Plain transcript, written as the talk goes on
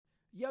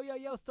Yo,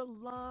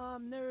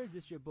 Salaam nerds,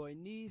 it's your boy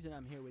Neves, and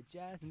I'm here with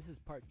Jazz, and this is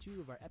part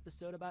 2 of our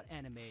episode about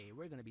anime.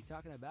 We're going to be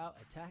talking about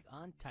Attack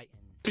on Titan.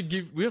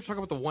 We have to talk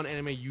about the one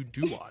anime you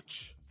do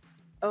watch.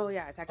 Oh,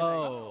 yeah, Attack on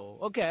Titan. Oh,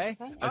 okay.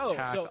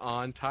 Attack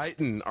on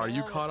Titan. Are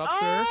you caught up,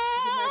 sir?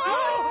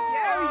 Oh,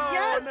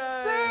 yes,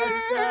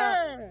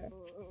 sir!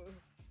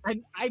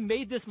 I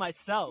made this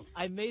myself.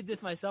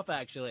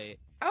 Actually.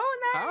 Oh,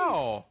 nice.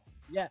 How?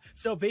 Yeah,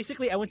 so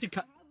basically I went to...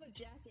 I have a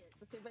jacket.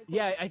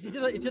 Yeah, it's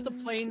just a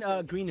plain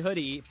green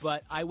hoodie,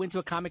 but I went to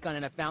a Comic-Con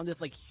and I found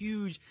this like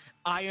huge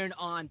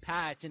iron-on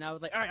patch, and I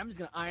was like, all right, I'm just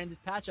gonna iron this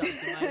patch off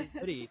into my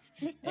hoodie,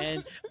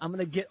 and I'm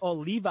gonna get all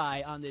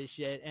Levi on this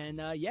shit.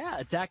 And yeah,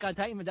 Attack on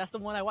Titan, that's the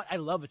one I want. I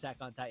love Attack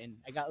on Titan.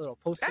 I got a little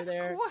poster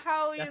there. That's cool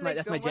how you that's like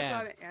my don't watch jam.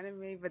 all the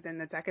anime, but then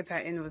Attack on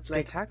Titan was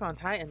like Attack on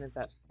Titan is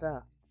that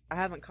stuff. I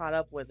haven't caught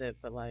up with it,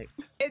 but like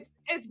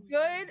it's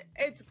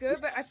good,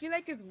 but I feel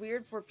like it's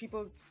weird for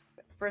people's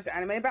first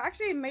anime. But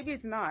actually, maybe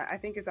it's not. I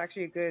think it's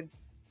actually a good.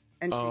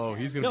 Oh,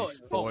 he's gonna be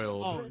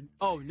spoiled.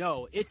 Oh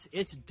no, it's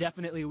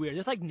definitely weird.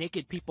 There's like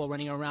naked people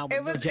running around with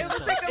It was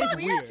genitals. like a It's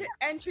weird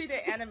entry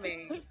to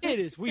anime. It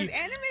is weird.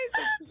 Anime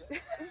is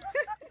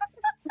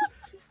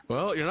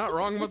Well, you're not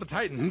wrong about the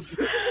Titans.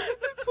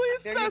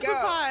 please there you go.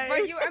 specify.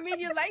 But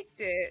you liked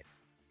it.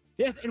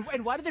 Yeah,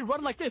 and why did they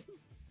run like this?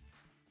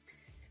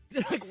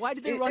 Like, why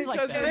did they run like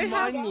Because that? they're They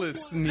have-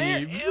 mindless,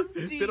 They're Neebs.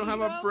 empty. They don't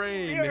have a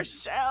brain. They're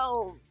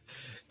shells.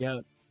 Yeah.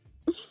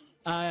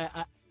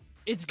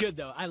 It's good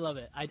though. I love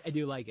it. I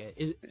do like it.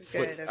 It's Wait,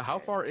 good. It's how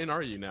good. far in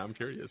are you now? I'm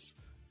curious.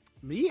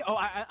 Me? Oh,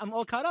 I'm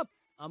all caught up.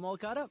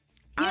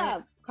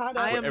 Yeah, caught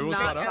up. I am Everyone's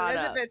not caught up? caught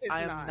up. Elizabeth is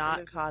I am not. not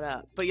Elizabeth- caught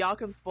up. But y'all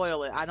can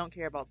spoil it. I don't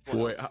care about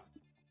spoilers.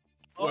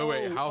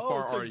 Wait, how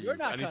far so are you? you're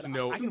not I need caught to up.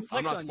 know. I can I'm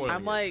flex not on you. spoiling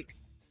I'm it. like,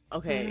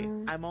 okay,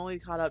 Mm. I'm only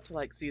caught up to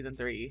like season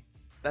 3.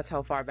 That's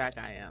how far back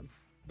I am.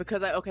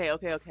 Because okay.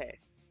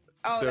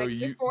 Oh, So like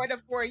you- before the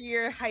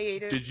 4-year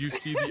hiatus. Did you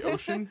see the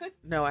ocean?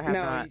 No, I have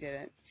No, not. you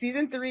didn't.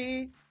 Season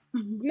 3.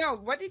 No,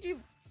 what did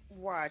you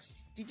watch?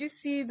 Did you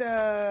see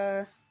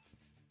the?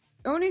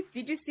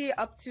 Did you see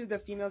up to the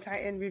female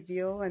Titan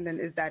reveal, and then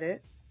is that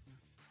it?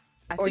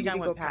 I Or think did I you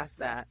went go past past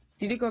that.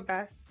 Did you go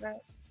past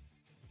that?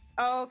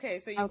 Oh, okay.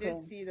 So you Okay.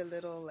 did see the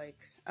little like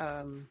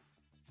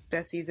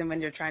that season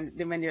when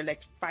you're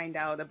like find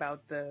out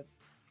about the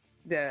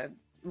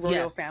royal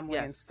Yes, family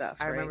and yes. stuff.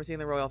 I right? remember seeing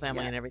the royal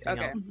family Yeah. and everything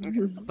Okay. else. Okay.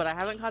 But I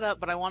haven't caught up.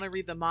 But I want to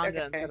read the manga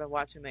Okay. instead of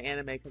watching the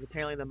anime because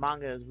apparently the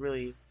manga is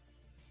really,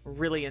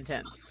 really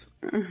intense.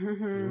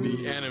 Mhm.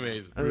 The anime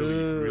is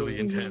really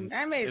intense.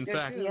 Anime is In good,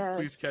 fact, too. Yes.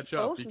 please catch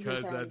up Both is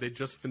because intense. they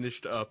just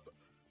finished up.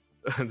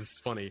 This is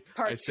funny.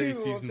 Part I say 2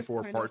 of season the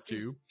 4, final part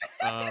 2.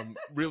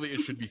 Really, it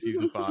should be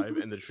season 5,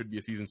 and there should be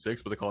a season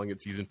 6, but they're calling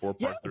it season 4,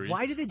 part 3.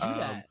 Why did they do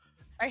that?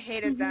 I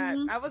hated that.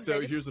 I was So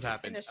ready here's what to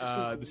happened. finish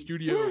the The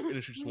studio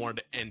initially just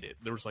wanted to end it.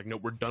 They were just like, no,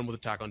 we're done with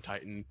Attack on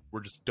Titan.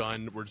 We're just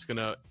done. We're just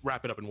gonna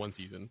wrap it up in one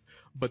season.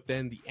 But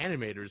then the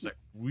animators like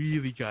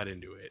really got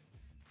into it.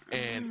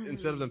 And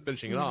instead of them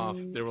finishing it off,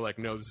 they were like,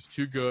 no, this is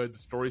too good. The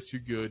story's too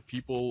good.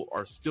 People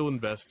are still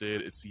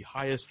invested. It's the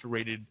highest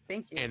rated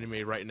Thank you.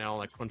 anime right now on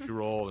like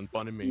Crunchyroll and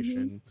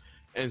Funimation.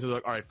 And so they're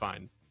like, all right,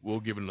 fine. We'll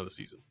give it another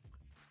season.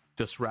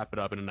 Just wrap it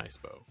up in a nice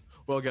bow.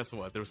 Well, guess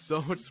what? There was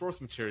so much source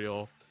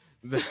material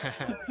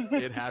that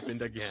it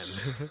happened again.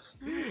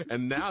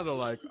 And now they're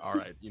like, all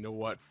right, you know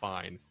what?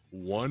 Fine.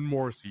 One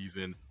more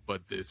season,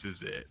 but this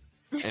is it.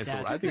 And so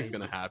That's what I think is crazy.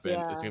 going to happen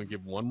Yeah. is going to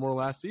give one more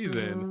last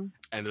season,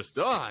 and they're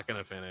still not going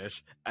to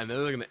finish. And then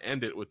they're going to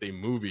end it with a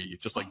movie,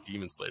 just like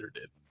Demon Slayer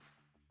did.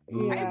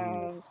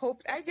 Yeah.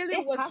 I really They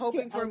was have to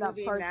hoping for a end up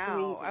movie part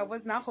now. 3. I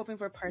was not hoping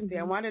for part 3.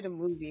 I Mhm. wanted a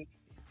movie.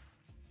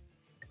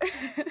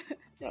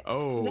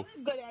 Oh, That's a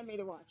good anime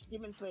to watch.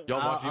 Demon Slayer. y'all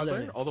watch I'll Demon do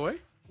Slayer it. all the way?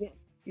 Yes.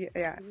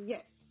 Yeah.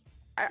 Yes.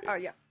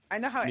 Yeah. I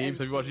know how it Neems, ends.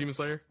 have you watched Demon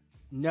Slayer?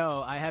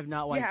 No, I have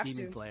not watched have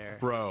Demon to. Slayer.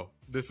 Bro,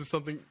 this is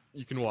something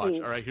you can watch.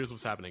 Ooh. All right, here's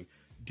what's happening.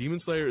 Demon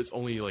Slayer is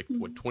only like,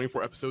 what,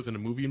 24 episodes and a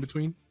movie in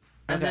between?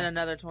 And Okay. then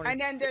another 20. And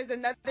then there's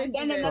another And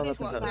then season. another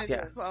 12, 12, there's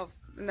yeah. 12.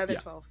 Another Yeah.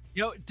 12.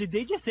 Yo, did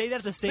they just say that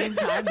at the same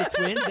time? The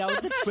twin? That was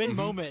the twin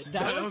moment.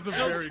 That was a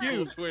so very cool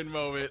cute. twin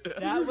moment.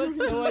 That was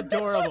so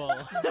adorable.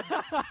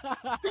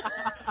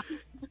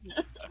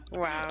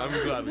 Wow. I'm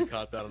glad we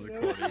caught that on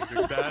recording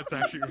because that's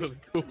actually really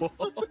cool.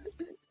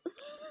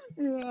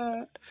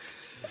 Yeah.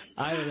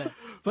 I don't know.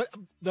 But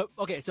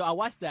okay, so I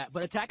watched that.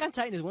 But Attack on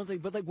Titan is one thing.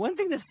 But like one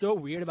thing that's so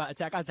weird about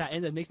Attack on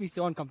Titan that makes me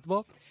so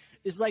uncomfortable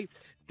is like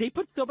they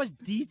put so much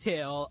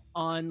detail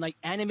on like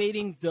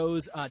animating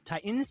those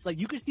Titans. Like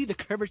you could see the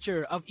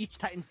curvature of each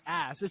Titan's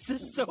ass. It's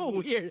just so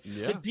weird.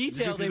 Yeah. The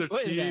detail you can see they their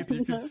put in teeth. there.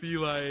 You can see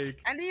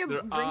like And then you their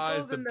wrinkles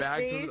eyes, the in the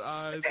backs face. of the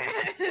eyes.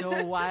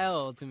 So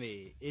wild to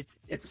me. It's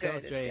It's so good,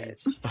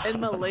 it's strange.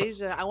 In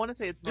Malaysia, I want to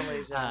say it's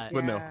Malaysia.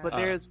 But no. Yeah. But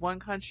there is one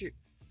country,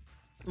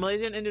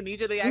 Malaysia and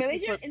Indonesia, they actually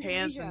Malaysia put and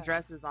pants and Indonesia.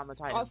 dresses on the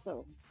Titan.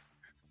 Also.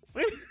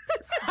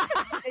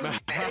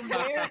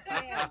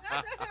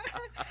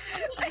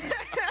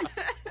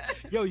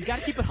 Yo, you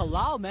gotta keep it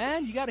halal,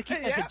 man. You gotta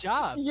keep that Yep.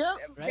 hijab. Yep.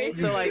 Right?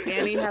 So like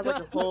Annie has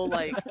like a whole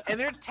like, and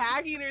they're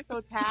tacky. They're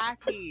so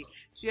tacky.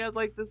 She has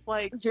like this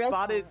like Dress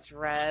spotted on.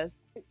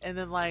 dress, and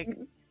then like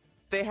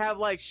they have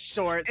like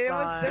shorts It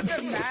on.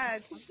 doesn't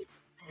match.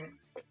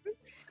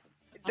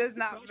 It does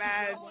not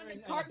match. Oh, and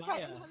An Card abaya.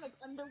 Titan has like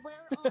underwear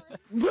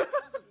on.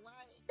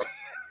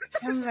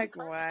 I'm like,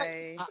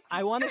 why?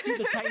 I want to see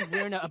the Titans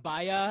wearing a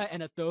abaya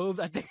and a thobe.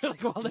 I think like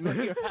while they're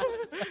around.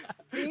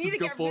 You need Just to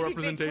go get full really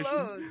big representation.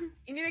 clothes.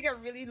 You need to get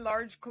really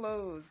large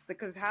clothes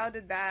because how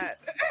did that?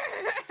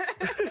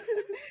 It's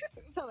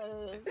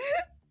hilarious.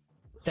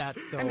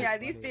 That's so. I mean,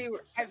 at least funny.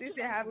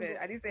 they have it.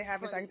 At least they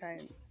have it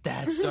time.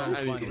 That's so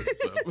I need to funny. look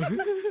this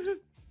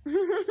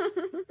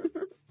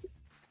up.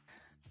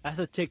 That's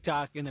a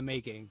TikTok in the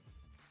making.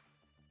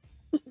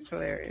 It's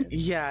hilarious.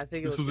 Yeah, I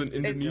think it This was in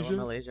Indonesia? or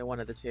Malaysia, one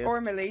of the two. Or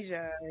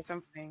Malaysia or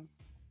something.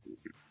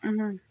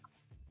 Mhm.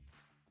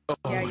 Oh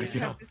Yeah, my you just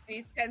god. have to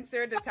see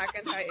censored Attack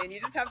on Titan.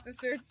 You just have to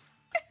search.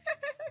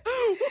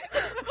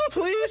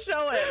 Please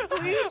show it.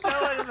 Please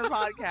show it in the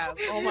podcast.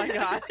 Oh my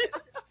god.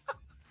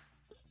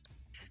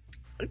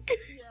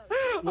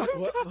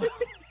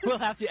 We'll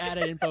have to add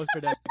it in post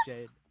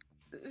production.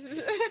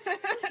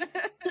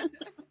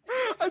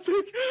 I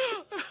think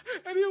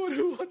anyone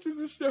who watches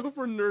the show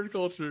for nerd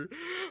culture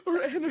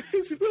or anime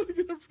is really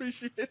gonna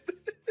appreciate it.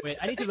 Wait,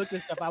 I need to look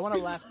this up. I want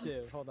to laugh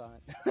too. Hold on.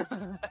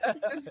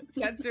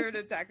 Censored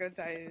Attack on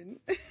Titan.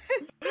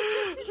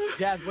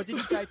 Jazz, what did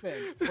you type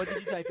in? What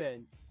did you type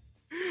in?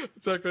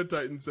 Attack on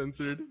Titan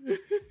censored.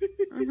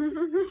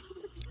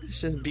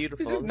 It's just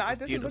beautiful. This is not-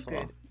 This doesn't look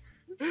beautiful. good.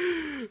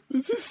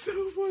 This is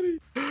so funny.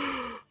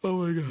 Oh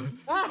my god.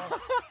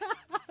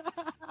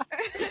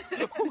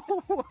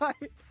 What?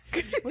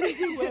 What is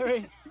she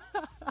wearing?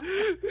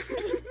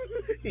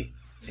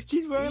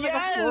 She's wearing like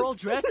Yes! a floral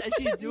dress and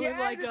she's doing Yeah,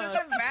 like it a.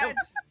 doesn't match.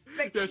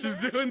 Like, Yeah, she's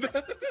doing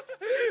that.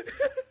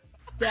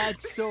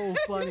 That's so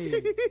funny.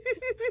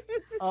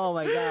 Oh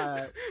my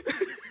god.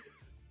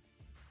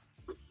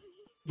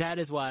 That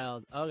is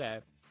wild. Okay.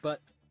 But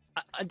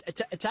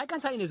Attack on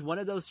Titan is one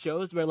of those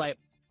shows where, like,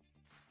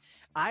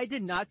 I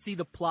did not see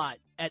the plot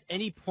at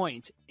any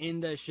point in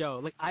the show.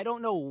 Like, I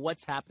don't know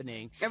what's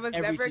happening. It was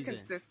every never season.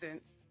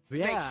 consistent.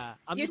 Yeah.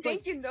 I'm You just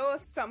think like, you know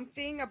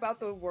something about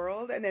the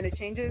world, and then it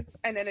changes,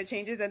 and then it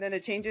changes, and then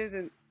it changes,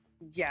 and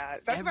yeah,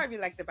 that's what I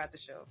really liked about the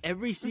show.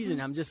 every season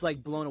I'm just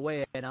like blown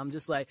away, and I'm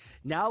just like,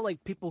 now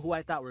like people who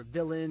I thought were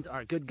villains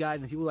are good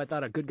guys, and people who I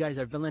thought are good guys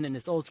are villain, and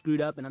it's all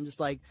screwed up, and I'm just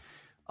like,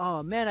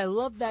 oh man, I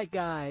love that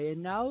guy,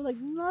 and now like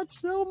not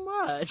so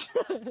much.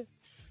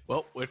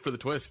 Well, wait for the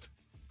twist.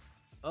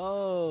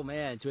 Oh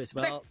man, twist.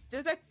 Well,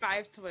 There's like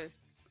 5 twists.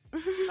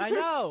 I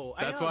know.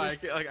 That's I know.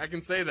 why I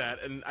can say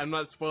that, and I'm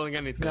not spoiling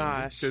anything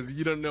Gosh. because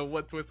you don't know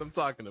what twist I'm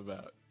talking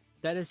about.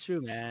 That is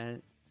true,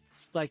 man.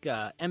 It's like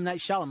a M. Night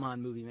Shyamalan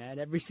movie, man.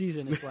 Every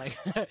season it's like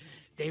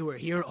they were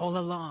here all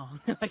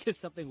along. Like it's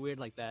something weird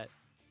like that.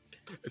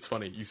 It's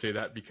funny you say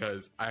that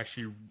because I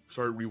actually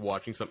started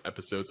rewatching some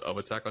episodes of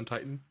Attack on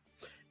Titan,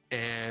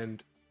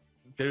 and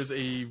there's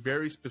a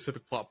very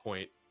specific plot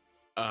point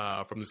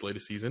from this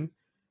latest season,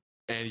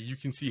 and you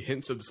can see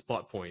hints of this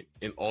plot point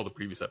in all the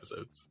previous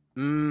episodes.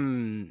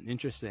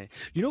 Interesting.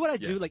 You know what I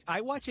do? Yeah. Like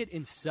I watch it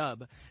in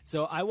sub,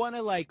 so I want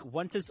to like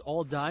once it's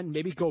all done,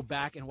 maybe go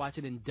back and watch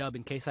it in dub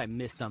in case I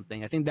miss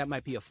something. I think that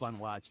might be a fun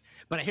watch.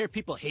 But I hear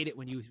people hate it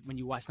when you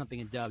watch something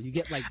in dub. You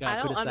get like I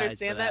don't criticized for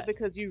understand that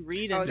because you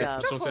read Oh, in that's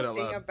dub. the Don't say whole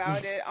that thing loud.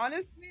 about it.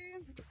 Honestly,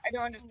 I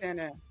don't understand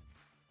it.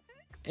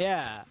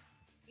 Yeah.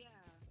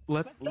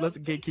 Let the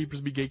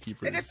gatekeepers be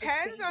gatekeepers. It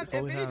depends on. That's all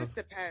It we really have. just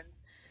depends.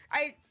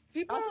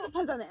 People. Also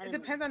depends on the It anime.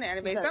 depends on the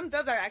anime. Because- Some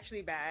dubs are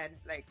actually bad.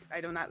 Like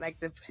I do not like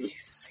the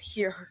voice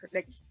here.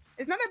 Like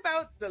it's not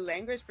about the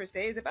language per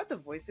se. It's about the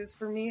voices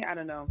for me. I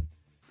don't know.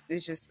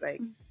 It's just like.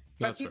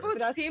 But That's people fair.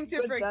 But seem to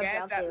good dubs forget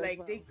out that there as like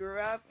well. they grew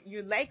up.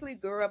 You likely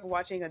grew up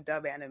watching a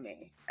dub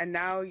anime, and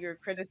now you're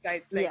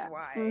criticized. Like Yeah.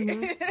 why?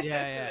 Mhm.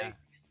 Yeah.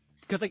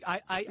 Because like I'll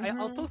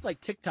Mhm. post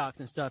like TikToks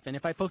and stuff, and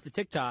if I post a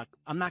TikTok,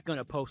 I'm not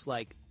gonna post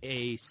like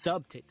a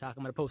sub TikTok.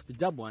 I'm gonna post a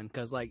dub one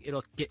because like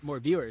it'll get more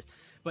viewers.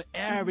 But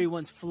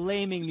everyone's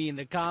flaming me in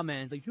the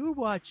comments like, "You're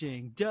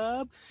watching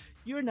dub,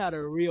 you're not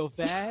a real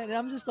fan," and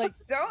I'm just like,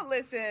 Don't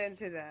listen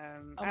to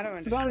them. I don't Don't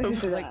understand.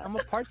 listen to like that. I'm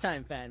a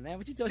part-time fan, man.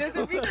 What you There's a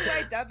talking reason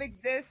why dub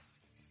exists.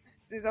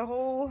 There's a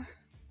whole,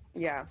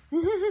 yeah.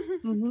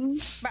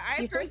 Mhm. But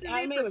I The first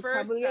personally anime was prefer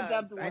probably a subs.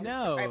 dubbed I one.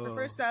 know. I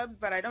prefer subs,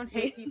 but I don't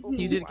hate people. You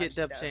who did watch get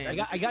dub dubs. shamed. I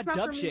got It's not dub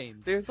for me.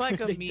 shamed. There's like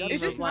a Big meme dub It's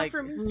just of not like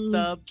for me.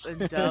 sub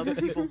and dub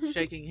people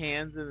shaking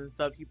hands and then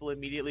sub people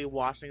immediately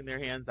washing their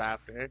hands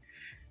after.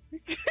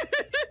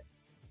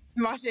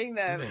 Watching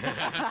them. And then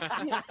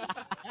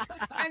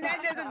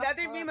there's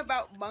another meme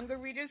about manga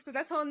readers because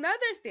that's a whole nother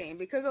thing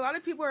because a lot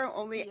of people are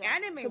only Yeah.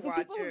 anime But the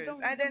people who watchers,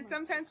 don't and then read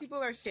sometimes people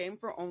are shamed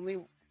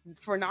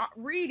for not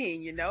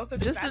reading. You know, so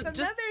Just that's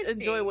just another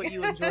enjoy thing. what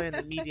you enjoy in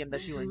the medium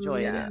that you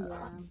enjoy Yeah. it in.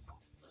 Yeah.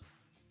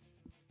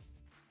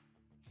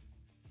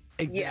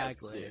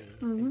 Exactly. Yes.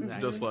 Mhm.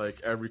 Exactly. Just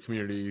like every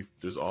community,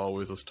 there's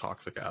always those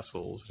toxic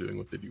assholes doing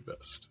what they do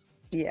best.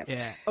 Yeah.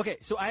 Yeah. Okay,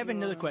 so I have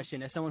another Yeah.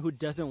 question as someone who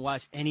doesn't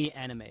watch any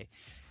anime.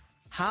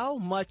 How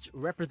much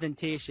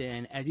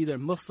representation as either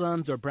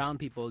Muslims or brown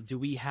people do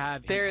we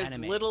have There in is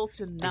anime? little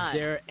to Is none.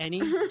 there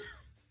any?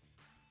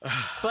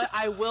 But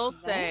I will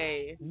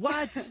say,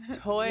 What?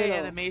 Toy Little.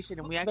 Animation,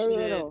 and we Very actually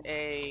did little.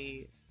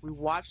 we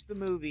watched the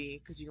movie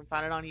because you can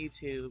find it on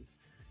YouTube.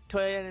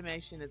 Toy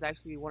Animation is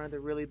actually one of the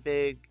really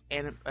big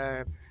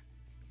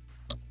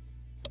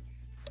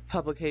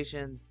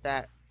publications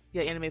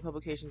anime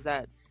publications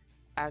that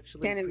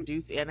actually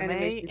produce anime,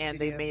 animation and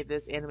they studio. made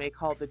this anime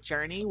called The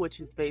Journey, which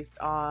is based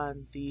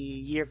on the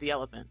Year of the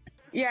Elephant.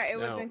 Yeah, it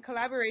was No. in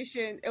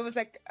collaboration. It was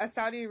like a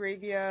Saudi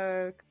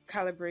Arabia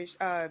collaboration,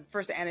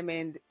 first anime,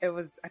 and it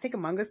was, I think,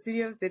 Among Us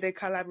Studios did a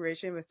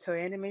collaboration with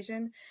Toei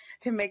Animation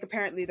to make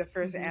apparently the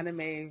 1st Mhm.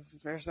 anime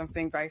or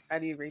something by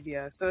Saudi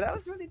Arabia. So that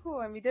was really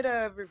cool, and we did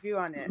a review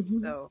on it. Mhm.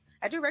 So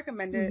I do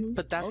recommend it. Mhm.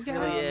 But that's Okay.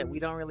 really it. We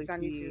don't really It's on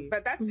see YouTube,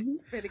 but that's Mhm.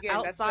 but again,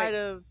 outside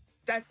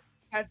that's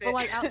but it.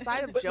 like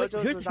outside of But, like,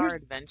 JoJo's here's- Bizarre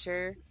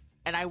Adventure,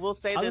 and I will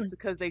say I this was-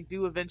 because they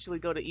do eventually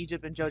go to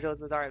Egypt in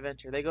JoJo's Bizarre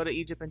Adventure. They go to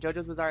Egypt in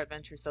JoJo's Bizarre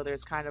Adventure, so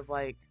there's kind of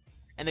like,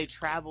 and they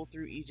travel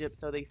through Egypt,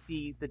 so they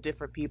see the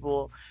different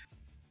people.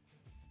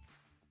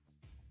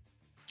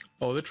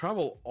 Oh, they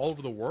travel all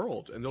over the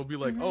world, and they'll be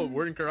like, "Oh,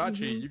 we're in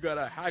Karachi. Mhm. You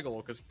gotta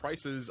haggle because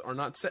prices are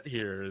not set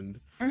here," and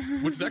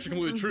Mhm. which is actually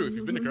completely true. If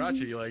you've been to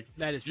Karachi, like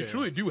That is you true.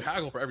 truly do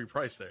haggle for every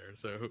price there.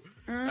 So,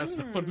 as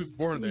someone who's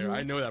born there,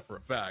 I know that for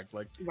a fact.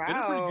 Like, they did a pretty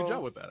Wow. good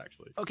job with that,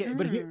 actually. Okay,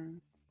 but here,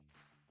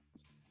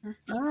 Mm.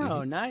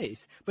 oh,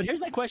 nice. But here's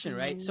my question,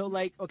 right? So,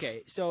 like,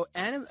 okay, so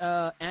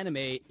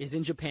anime is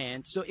in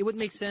Japan, so it would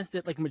make sense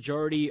that like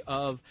majority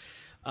of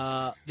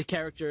the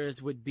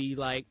characters would be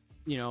like,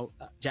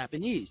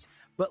 Japanese.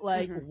 But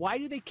like, why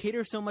do they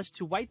cater so much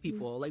to white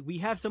people? Like, we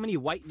have so many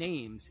white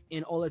names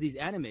in all of these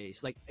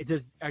animes. Like,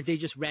 are they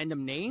just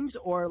random names,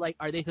 or like,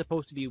 are they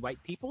supposed to be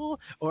white people,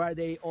 or are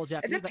they all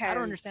Japanese? Like, I don't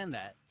depends. understand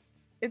that.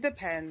 It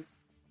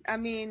depends. I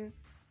mean,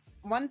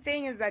 one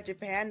thing is that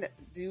Japan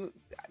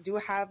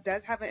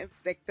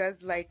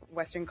does like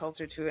Western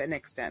culture to an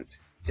extent.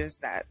 There's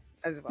that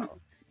as well.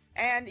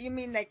 And you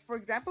mean, like, for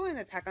example, in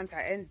Attack on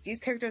Titan, these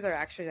characters are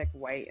actually like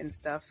white and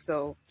stuff.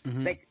 So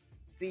Mhm. like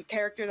the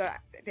characters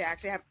they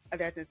actually have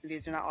other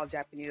ethnicities. They're not all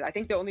Japanese. I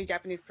think the only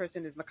Japanese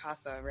person is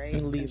Mikasa, right?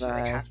 And she's like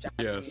Levi. half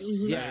Japanese.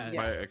 Yes, Yeah. and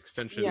by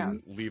extension, Yeah.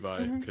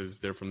 Levi, because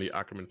they're from the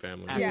Ackerman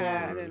family.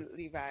 Yeah, Or- and then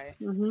Levi.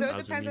 Mhm. So it Azumi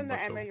depends on the Bato.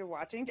 anime you're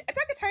watching.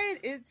 Attack on Titan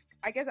is,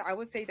 I guess, I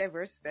would say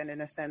diverse then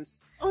in a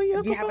sense. Oh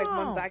yeah, You have like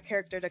one black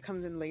character that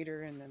comes in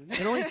later, and then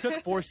It only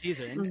took 4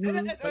 seasons. and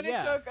then it But only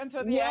yeah. took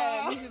until the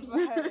Yeah.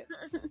 end.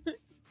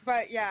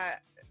 But yeah,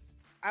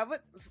 I would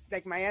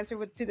like my answer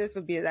to this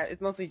would be that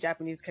it's mostly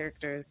Japanese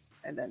characters,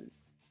 and then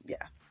yeah,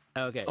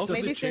 Okay. Also,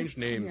 Maybe they change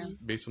since- names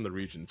based on the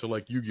region. So,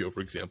 like Yu-Gi-Oh,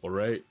 for example,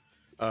 right?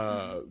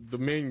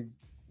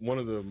 One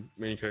of the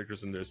main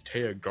characters in there is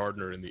Taya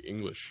Gardner in the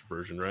English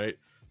version, right?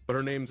 But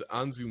her name's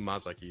Anzu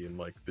Mazaki in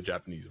like the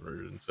Japanese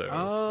version. So,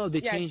 Oh, they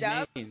yeah, changed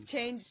dubs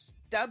names.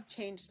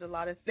 changed a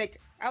lot of like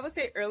I would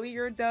say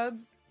earlier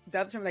dubs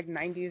from like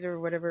 90s or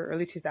whatever,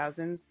 early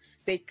 2000s.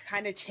 They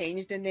kind of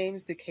changed the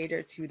names to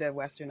cater to the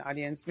Western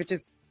audience, which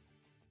is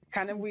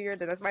kind of weird.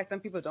 That's why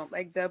some people don't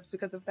like dubs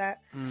because of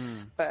that.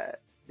 Mm.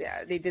 But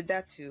yeah, they did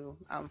that too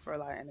for a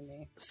lot of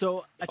anime.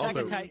 So Attack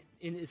Also- on Titan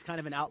is kind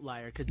of an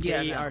outlier because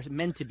Yeah, they no. are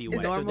meant to be It's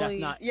white. So that's normally-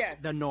 not Yes.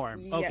 the norm.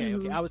 Yes. Okay,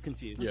 okay, I was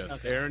confused. yes,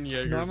 Okay. Aaron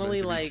Yeager's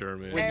Normally, meant to be like,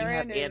 German. when you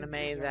Aaron have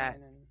anime that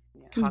German and-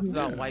 yeah. talks Mhm.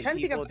 about Yeah. white Trying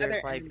to think people, of there's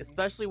other like, anime.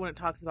 especially when it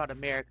talks about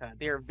America,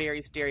 they're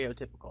very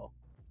stereotypical.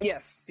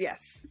 Yes.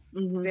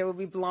 Mhm. They will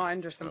be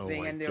blonde or something,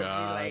 Oh my and they'll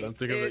God, be like. I'm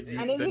thinking of that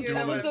And then that if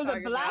duelist. there's a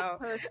Talking black about-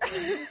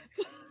 person.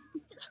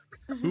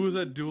 Who was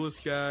that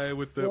duelist guy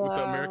with the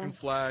Wow. American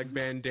flag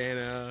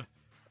bandana?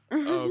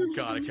 Oh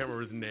God, I can't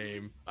remember his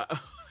name.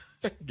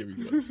 Give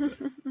me 1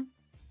 second.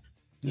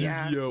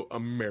 Yeah. Yo,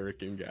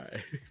 American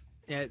guy.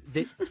 Yeah,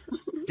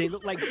 they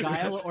look like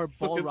Guile or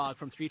Balrog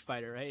from Street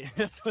Fighter, right?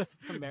 That's what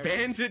American.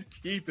 Bandit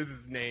Keith is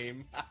his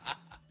name.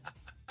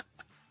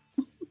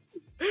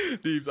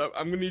 Thieves, I'm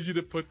gonna need you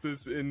to put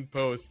this in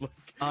post. Like,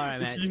 All right,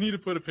 man. You need to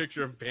put a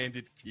picture of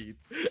Bandit Keith,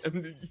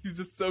 and he's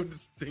just so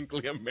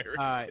distinctly American.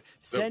 All right,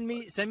 So send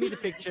me the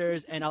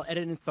pictures, and I'll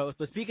edit in post.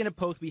 But speaking of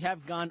post, we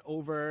have gone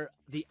over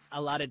the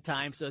allotted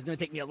time, so it's going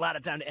to take me a lot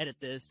of time to edit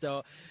this.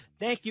 So,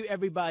 thank you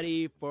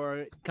everybody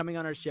for coming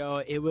on our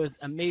show. It was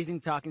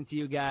amazing talking to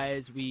you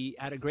guys. We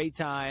had a great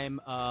time.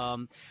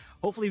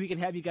 Hopefully, we can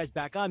have you guys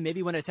back on.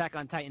 Maybe when Attack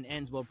on Titan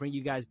ends, we'll bring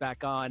you guys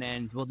back on,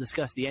 and we'll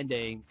discuss the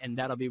ending, and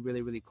that'll be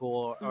really, really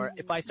cool. Or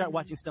if I start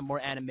watching some more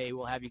anime,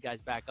 we'll have you guys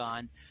back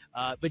on.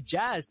 But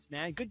Jazz,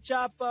 man, good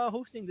job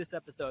hosting this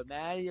episode,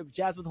 man.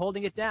 Jazz was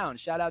holding it down.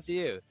 Shout out to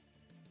you.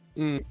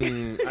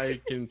 I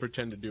can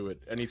pretend to do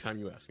it anytime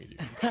you ask me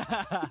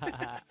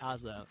to.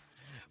 Awesome.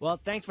 Well,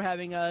 thanks for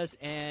having us,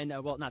 and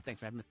not thanks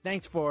for having us.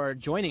 Thanks for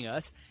joining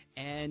us,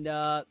 and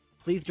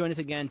please join us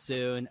again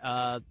soon.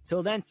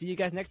 Till then, see you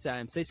guys next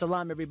time. Say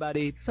salam,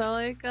 everybody. So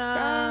like,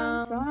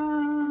 Bye.